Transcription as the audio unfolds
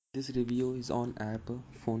This review is on app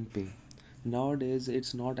Phonepe. Nowadays,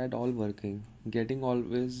 it's not at all working, getting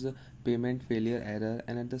always payment failure error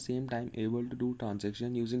and at the same time able to do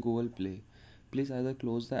transaction using Google Play. Please either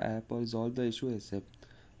close the app or resolve the issue ASAP.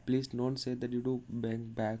 Please don't say that due to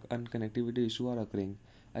bank back and connectivity issue are occurring.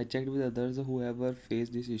 I checked with others who have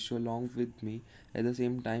faced this issue along with me. At the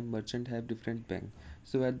same time, merchant have different bank.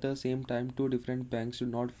 So at the same time, two different banks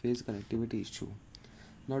should not face connectivity issue.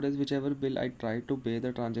 Nowadays, whichever bill I try to pay,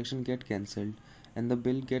 the transaction get cancelled, and the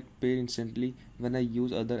bill get paid instantly when I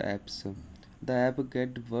use other apps. The app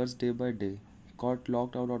get worse day by day. Got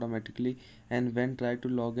locked out automatically, and when try to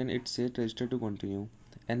log in, it says register to continue.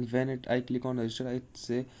 And when I click on register, it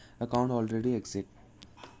say account already exit.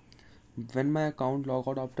 When my account log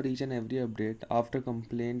out after each and every update, after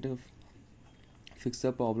complaint fix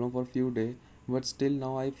the problem for few days, but still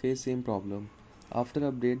now I face same problem. After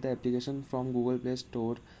update the application from Google Play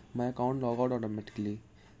Store, my account log out automatically.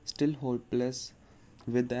 Still hopeless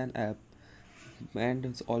with an app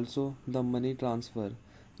and also the money transfer.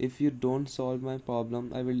 If you don't solve my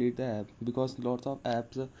problem, I will delete the app because lots of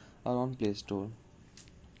apps are on Play Store.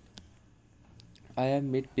 I have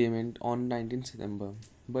made payment on 19th September,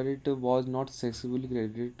 but it was not successfully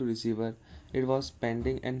credited to receiver. It was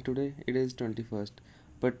pending and today it is 21st,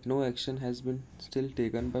 but no action has been still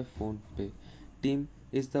taken by PhonePe. Team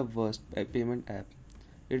is the worst payment app.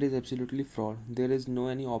 It is absolutely fraud. There is no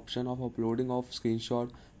any option of uploading of screenshot.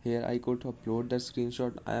 Here I could upload that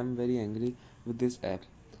screenshot. I am very angry with this app.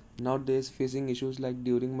 Nowadays facing issues like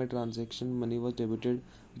during my transaction money was debited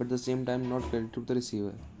but at the same time not credited to the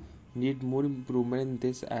receiver. Need more improvement in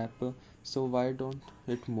this app, so why don't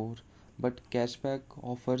it more? But cashback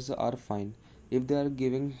offers are fine if they are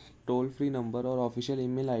giving toll free number or official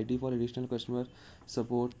email ID for additional customer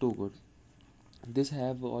support too good. This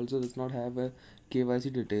have also does not have a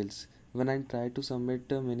KYC details. When I try to submit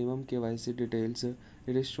the minimum KYC details,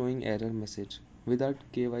 it is showing error message. Without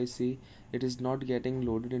KYC, it is not getting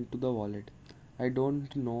loaded into the wallet. I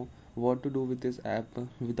don't know what to do with this app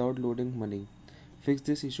without loading money. Fix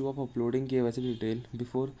this issue of uploading KYC detail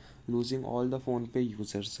before losing all the PhonePe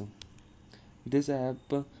users. This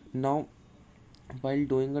app now while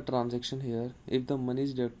doing a transaction here, if the money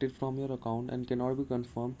is deducted from your account and cannot be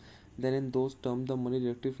confirmed, then in those terms the money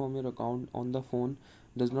deducted from your account on the phone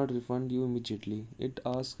does not refund you immediately. It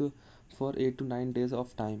asks for 8 to 9 days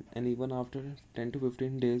of time and even after 10 to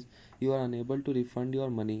 15 days you are unable to refund your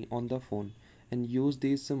money on the phone and use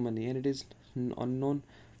this money and it is unknown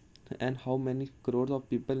and how many crores of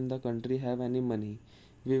people in the country have any money.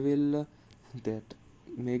 We will that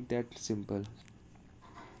make that simple.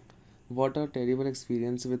 What a terrible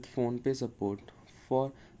experience with PhonePe support.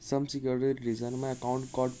 For some security reason, my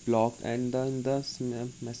account got blocked, and in the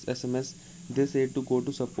SMS they said to go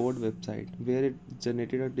to support website where it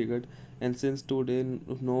generated a ticket. And since today,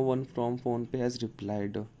 no one from PhonePe has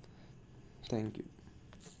replied. Thank you.